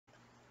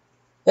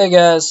Hey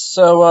guys,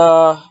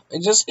 I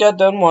just got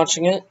done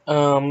watching it.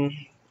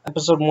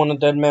 Episode 1 of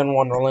Deadman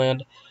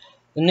Wonderland.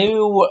 The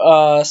new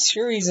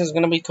series is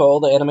going to be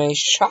called Anime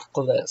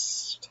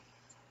Shocklist.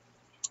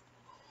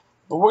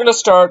 But we're going to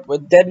start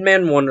with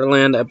Deadman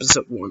Wonderland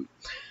Episode 1.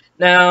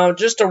 Now,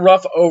 just a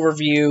rough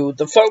overview.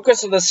 The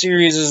focus of the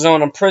series is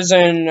on a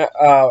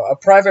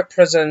private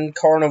prison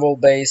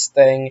carnival-based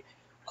thing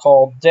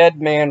called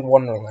Deadman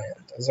Wonderland.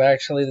 Is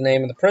actually the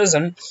name of the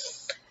prison.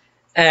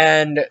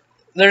 And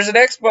there's an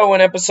expo in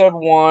episode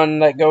 1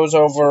 that goes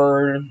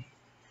over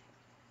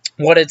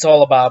what it's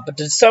all about. But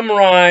to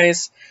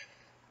summarize,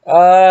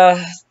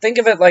 think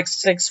of it like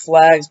Six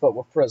Flags, but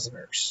with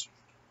prisoners.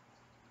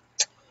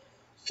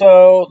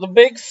 So, the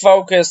big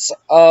focus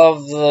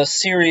of the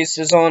series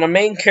is on a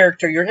main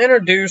character you're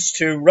introduced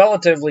to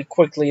relatively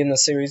quickly in the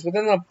series,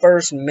 within the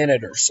first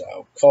minute or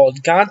so,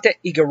 called Ganta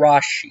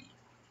Igarashi.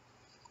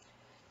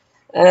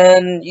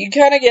 And you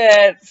kind of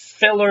get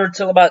filler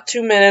till about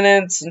 2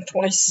 minutes and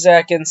 20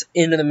 seconds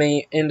into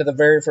the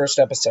very first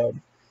episode.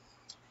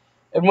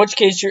 In which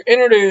case, you're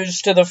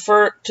introduced to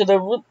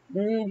the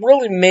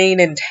really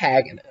main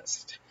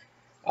antagonist,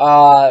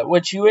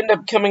 which you end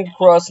up coming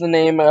across the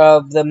name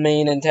of the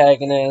main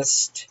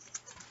antagonist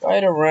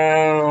right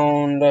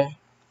around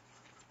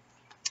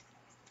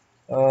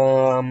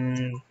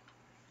a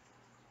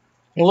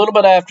little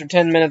bit after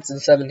 10 minutes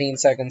and 17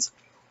 seconds.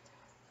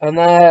 And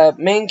the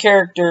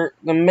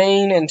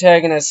main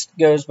antagonist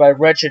goes by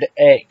Wretched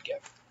Egg.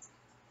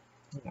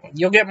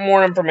 You'll get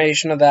more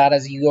information of that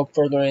as you go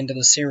further into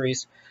the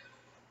series.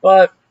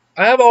 But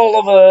I have all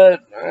of it.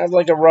 I have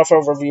like a rough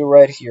overview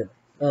right here.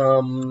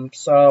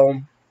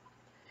 So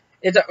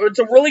it's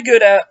a really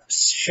good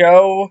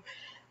show.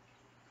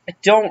 I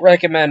don't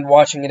recommend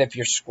watching it if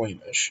you're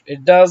squeamish.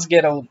 It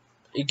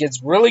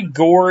gets really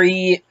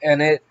gory,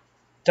 and it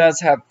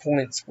does have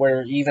points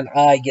where even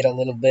I get a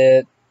little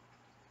bit.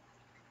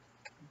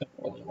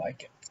 Don't really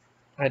like it.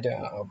 I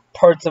don't.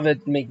 Parts of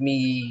it make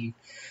me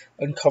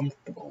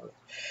uncomfortable,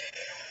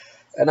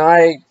 and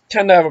I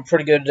tend to have a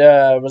pretty good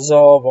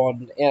resolve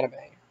on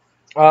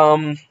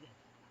anime.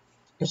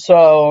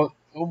 So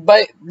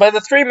by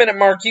the 3-minute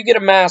mark, you get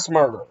a mass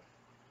murder.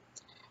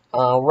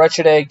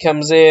 Wretched Egg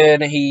comes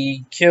in.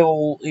 He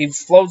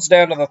floats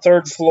down to the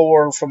 3rd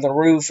floor from the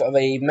roof of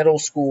a middle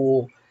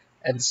school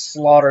and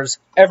slaughters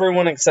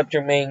everyone except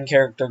your main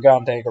character,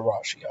 Ganta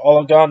Igarashi. All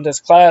of Ganta's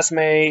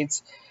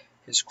classmates,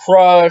 his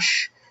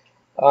crush.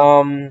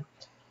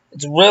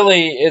 It's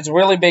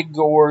really big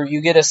gore. You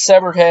get a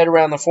severed head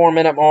around the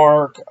 4-minute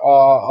mark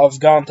of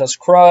Ganta's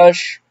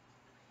crush.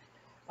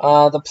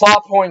 The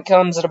plot point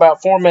comes at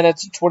about 4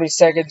 minutes and 20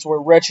 seconds where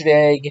Wretched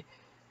Egg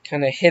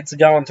kind of hits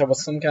Ganta with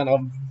some kind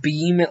of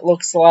beam, it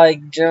looks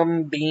like,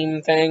 gem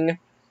beam thing.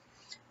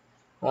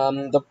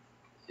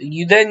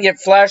 You then get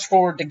flash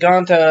forward to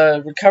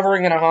Ganta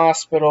recovering in a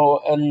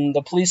hospital, and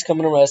the police come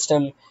and arrest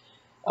him.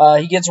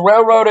 He gets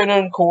railroaded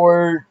in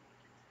court.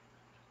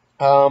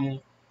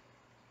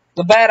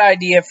 The bad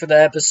idea for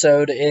the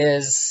episode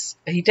is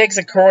he takes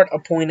a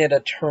court-appointed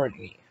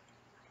attorney.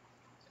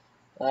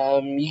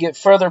 You get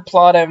further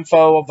plot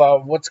info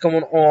about what's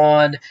going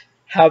on,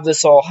 how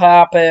this all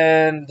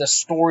happened, the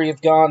story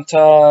of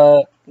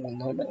Ganta. Well,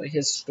 not really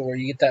his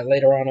story. You get that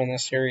later on in the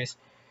series.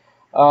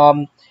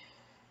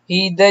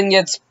 He then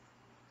gets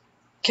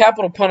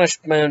capital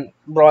punishment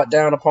brought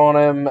down upon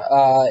him.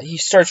 He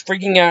starts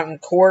freaking out in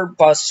court,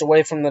 busts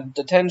away from the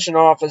detention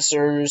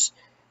officers,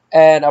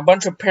 and a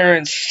bunch of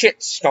parents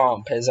shit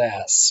stomp his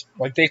ass.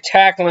 Like, they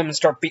tackle him and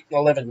start beating the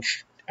living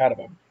shit out of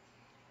him.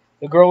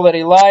 The girl that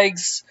he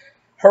likes,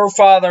 her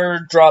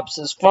father drops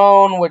his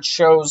phone, which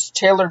shows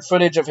tailored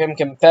footage of him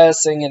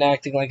confessing and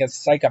acting like a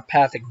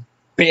psychopathic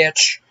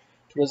bitch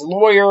to his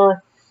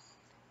lawyer.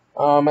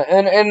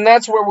 And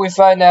that's where we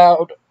find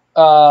out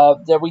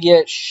that we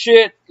get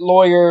shit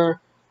lawyer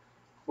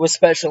with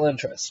special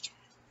interest.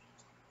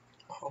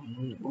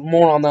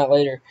 More on that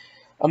later.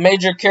 A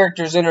major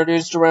character is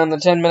introduced around the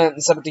 10-minute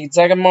and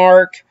 17-second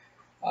mark.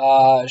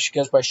 She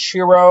goes by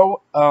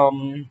Shiro.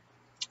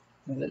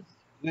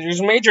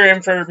 There's major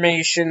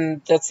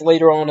information that's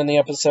later on in the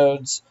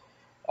episodes.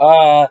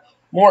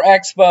 More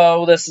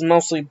Expo. This is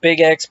mostly big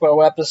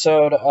Expo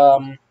episode.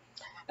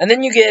 And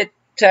then you get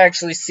to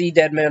actually see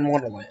Deadman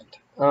Wonderland.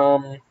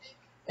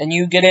 And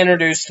you get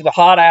introduced to the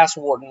hot-ass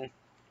warden.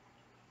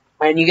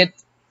 And you get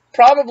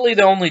probably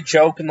the only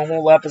joke in the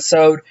whole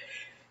episode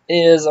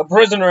is a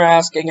prisoner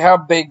asking how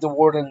big the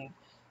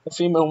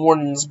female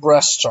warden's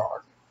breasts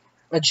are.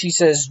 And she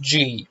says,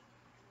 G.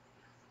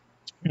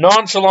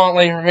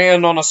 Nonchalantly, her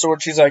hand on a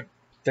sword, she's like,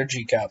 they're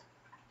G-cup.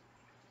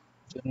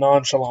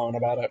 Nonchalant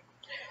about it.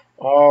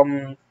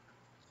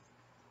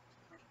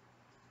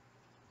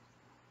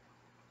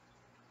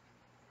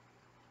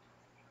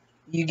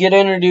 You get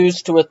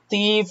introduced to a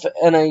thief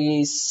and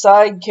a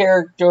side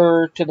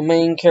character to the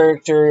main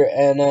character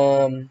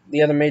and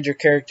the other major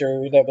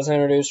character that was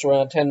introduced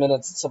around 10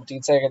 minutes and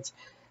 17 seconds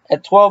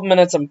at 12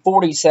 minutes and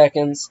 40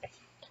 seconds.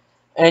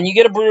 And you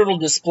get a brutal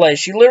display.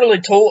 She literally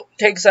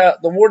the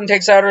warden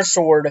takes out her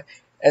sword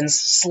and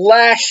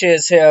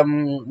slashes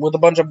him with a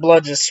bunch of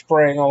blood just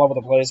spraying all over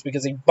the place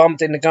because he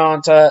bumped into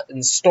Ganta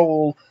and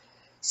stole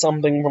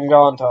something from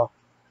Ganta.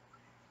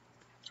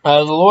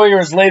 The lawyer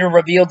is later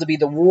revealed to be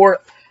the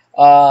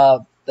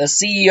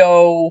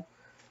CEO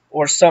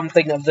or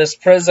something of this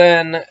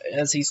prison,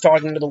 as he's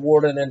talking to the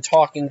warden and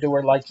talking to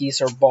her like he's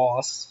her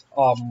boss.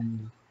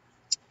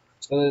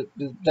 So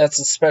that's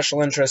a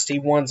special interest. He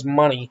wants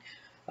money.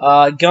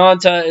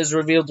 Ganta is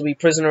revealed to be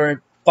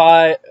prisoner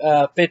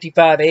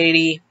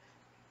 5580.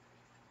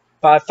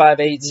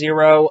 5580.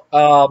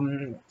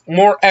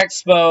 More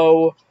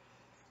expo.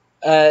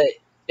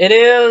 It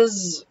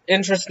is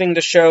interesting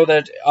to show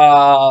that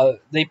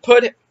they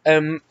put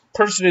a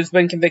person who's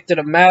been convicted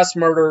of mass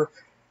murder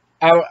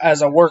out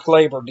as a work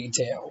labor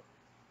detail.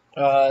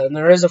 And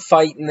there is a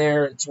fight in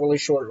there. It's a really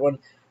short one.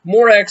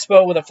 More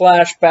expo with a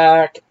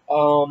flashback.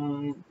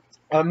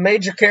 A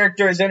major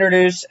character is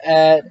introduced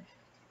at...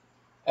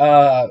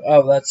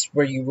 that's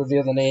where you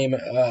reveal the name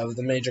of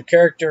the major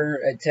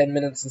character. At 10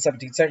 minutes and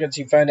 17 seconds,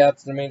 you find out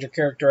the major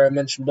character I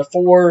mentioned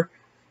before.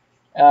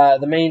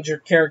 The major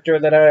character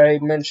that I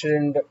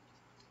mentioned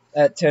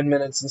at 10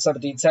 minutes and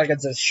 17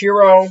 seconds is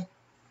Shiro.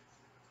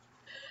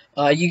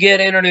 You get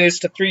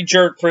introduced to 3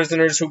 jerk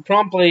prisoners who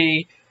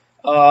promptly...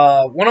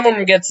 one of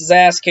them gets his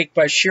ass kicked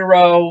by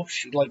Shiro.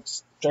 She, like,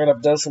 straight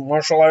up does some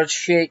martial arts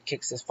shit,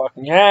 kicks his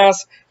fucking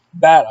ass.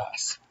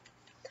 Badass.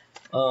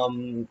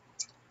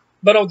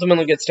 But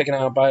ultimately gets taken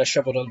out by a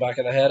shovel to the back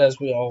of the head, as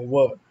we all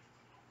would.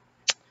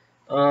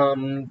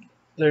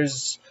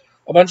 There's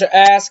a bunch of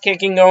ass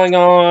kicking going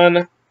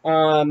on.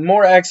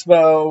 More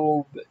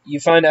expo. You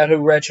find out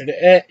who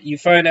you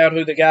find out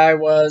who the guy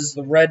was,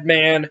 the red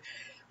man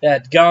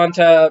that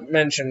Ganta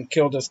mentioned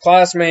killed his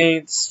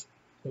classmates.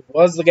 Who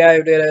was the guy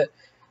who did it?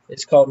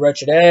 It's called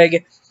Wretched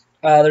Egg.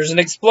 There's an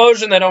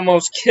explosion that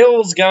almost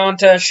kills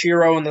Ganta,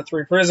 Shiro, and the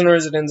 3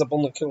 prisoners. It ends up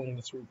only killing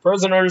the 3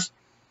 prisoners.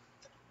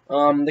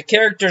 The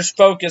character's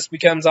focus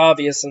becomes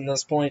obvious in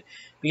this point,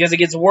 because he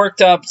gets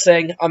worked up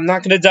saying, I'm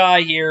not going to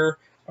die here,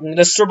 I'm going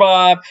to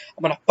survive,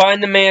 I'm going to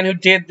find the man who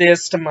did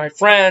this to my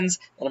friends,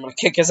 and I'm going to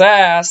kick his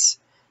ass,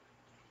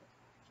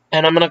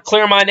 and I'm going to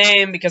clear my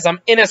name because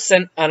I'm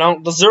innocent, I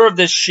don't deserve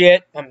this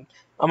shit, I'm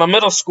a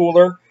middle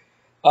schooler.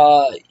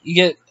 You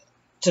get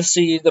to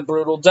see the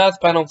brutal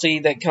death penalty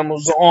that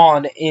comes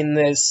on in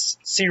this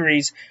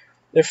series.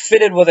 They're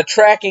fitted with a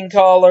tracking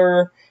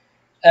collar,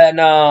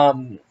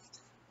 and,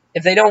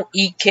 if they don't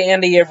eat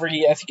candy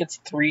every, I think it's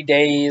 3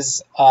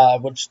 days,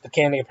 which the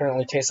candy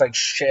apparently tastes like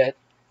shit,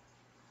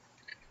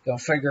 go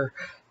figure,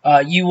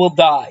 you will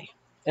die.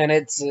 And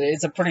it's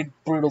a pretty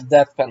brutal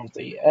death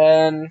penalty.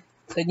 And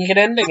then you get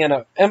ending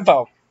in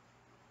info.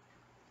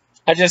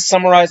 I just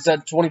summarized a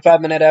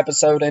 25-minute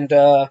episode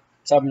into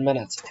 7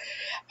 minutes.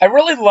 I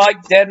really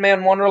like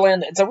Deadman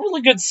Wonderland. It's a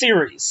really good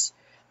series.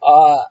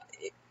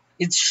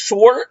 It's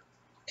short.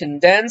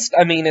 Condensed.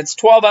 I mean, it's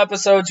 12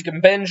 episodes. You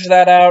can binge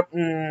that out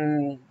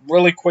in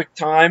really quick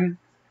time.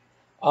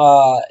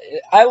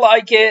 I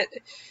like it.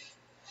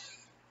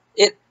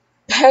 It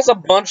has a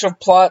bunch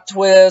of plot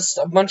twists,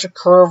 a bunch of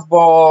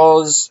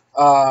curveballs.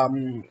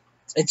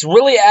 It's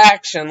really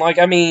action. Like,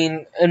 I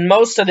mean, in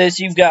most of this,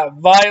 you've got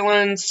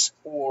violence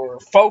or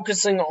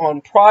focusing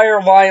on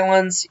prior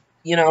violence.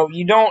 You know,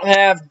 you don't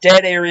have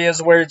dead areas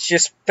where it's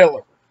just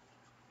filler.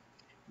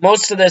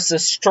 Most of this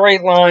is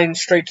straight line,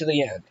 straight to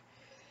the end.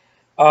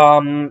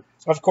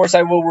 Of course,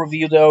 I will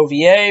review the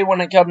OVA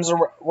when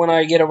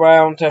I get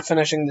around to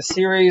finishing the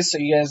series, so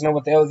you guys know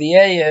what the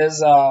OVA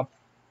is. Of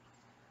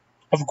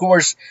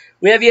course,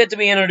 we have yet to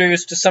be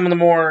introduced to some of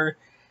the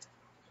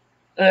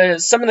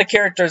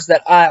characters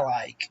that I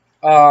like.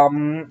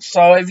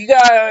 So if you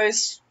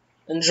guys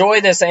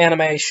enjoy this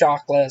anime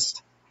shock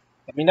list,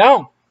 let me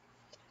know.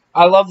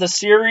 I love the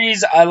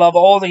series. I love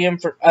all the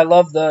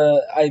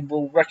I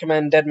will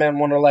recommend Deadman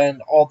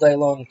Wonderland all day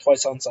long,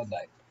 twice on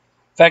Sunday.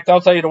 In fact,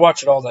 I'll tell you to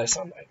watch it all day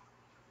Sunday.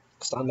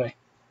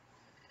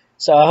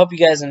 So I hope you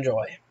guys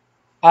enjoy.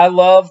 I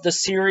love the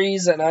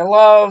series, and I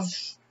love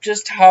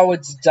just how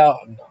it's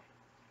done.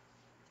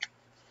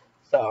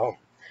 So,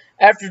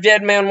 after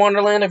Deadman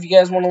Wonderland, if you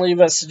guys want to leave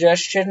a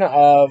suggestion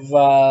of,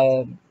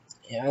 I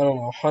don't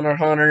know, Hunter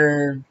x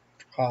Hunter,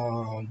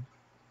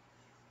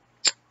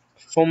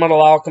 Full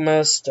Metal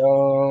Alchemist,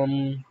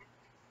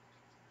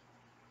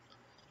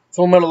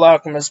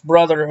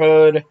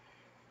 Brotherhood,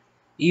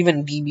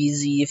 even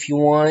DBZ if you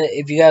want.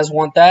 If you guys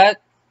want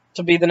that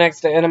to be the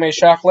next anime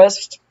shock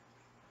list,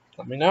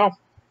 let me know.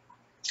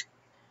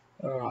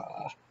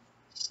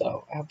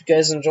 So, I hope you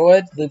guys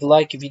enjoyed. Leave a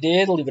like if you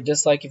did. Leave a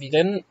dislike if you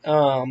didn't.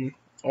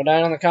 Or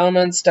down in the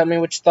comments, tell me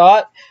what you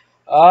thought.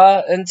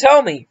 And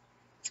tell me,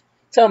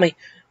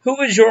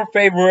 who is your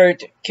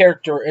favorite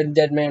character in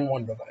Deadman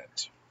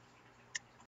Wonderland?